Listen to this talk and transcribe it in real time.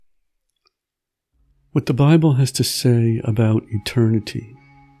What the Bible has to say about eternity.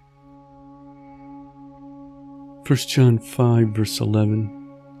 1 John 5 verse 11.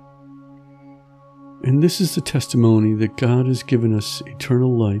 And this is the testimony that God has given us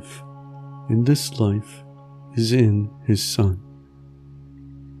eternal life, and this life is in His Son.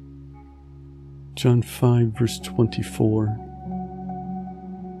 John 5 verse 24.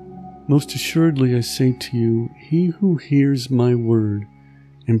 Most assuredly I say to you, he who hears my word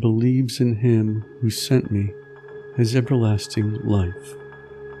and believes in Him who sent me has everlasting life,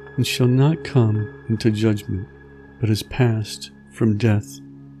 and shall not come into judgment, but has passed from death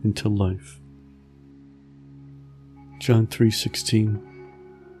into life. John 3:16.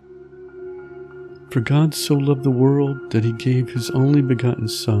 For God so loved the world that He gave His only begotten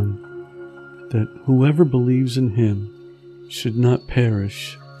Son, that whoever believes in Him should not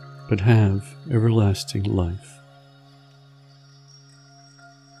perish, but have everlasting life.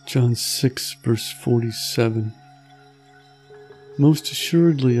 John 6 verse 47. Most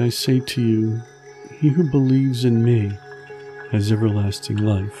assuredly I say to you, he who believes in me has everlasting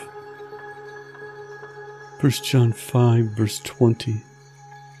life. 1 John 5 verse 20.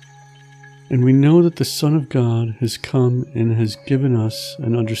 And we know that the Son of God has come and has given us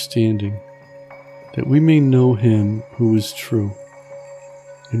an understanding, that we may know Him who is true,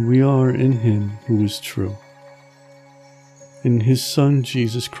 and we are in Him who is true, in His Son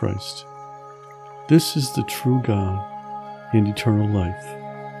Jesus Christ. This is the true God and eternal life.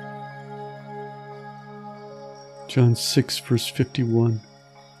 John 6 verse 51.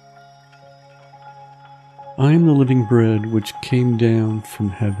 I am the living bread which came down from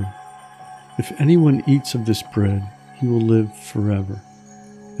heaven. If anyone eats of this bread, he will live forever.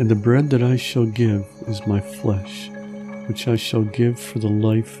 And the bread that I shall give is my flesh, which I shall give for the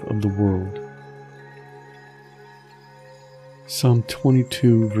life of the world. Psalm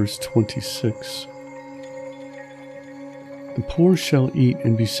 22 verse 26. The poor shall eat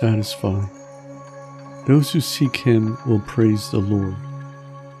and be satisfied. Those who seek Him will praise the Lord.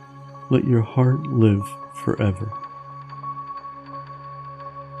 Let your heart live forever.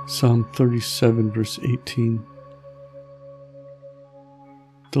 Psalm 37 verse 18.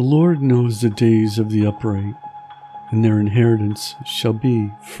 The Lord knows the days of the upright, and their inheritance shall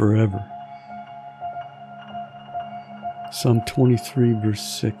be forever. Psalm 23 verse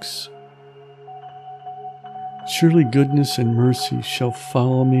 6. Surely goodness and mercy shall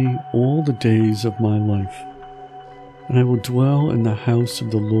follow me all the days of my life, and I will dwell in the house of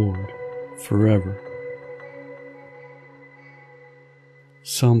the Lord forever.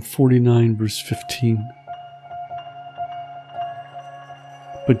 Psalm 49 verse 15.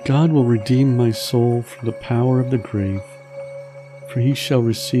 But God will redeem my soul from the power of the grave, for He shall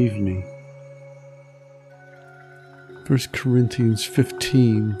receive me. 1 Corinthians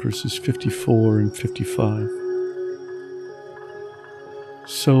 15 verses 54 and 55.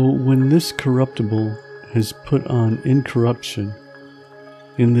 So when this corruptible has put on incorruption,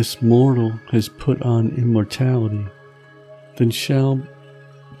 and this mortal has put on immortality, then shall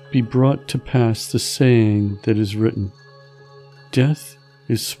be brought to pass the saying that is written, Death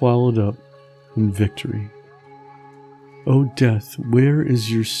is swallowed up in victory. O death, where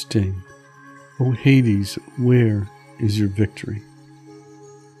is your sting? O Hades, where is your victory?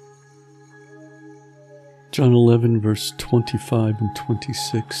 John 11 verse 25 and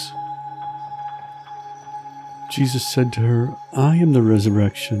 26. Jesus said to her, I am the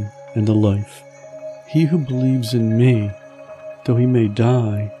resurrection and the life. He who believes in me, though he may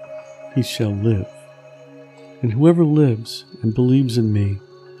die, he shall live. And whoever lives and believes in me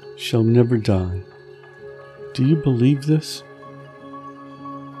shall never die. Do you believe this?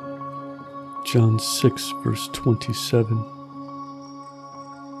 John 6 verse 27.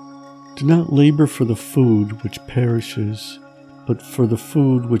 Do not labor for the food which perishes, but for the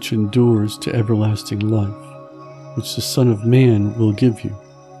food which endures to everlasting life, which the Son of Man will give you.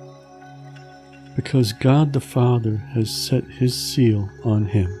 Because God the Father has set His seal on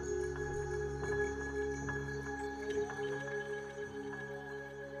Him.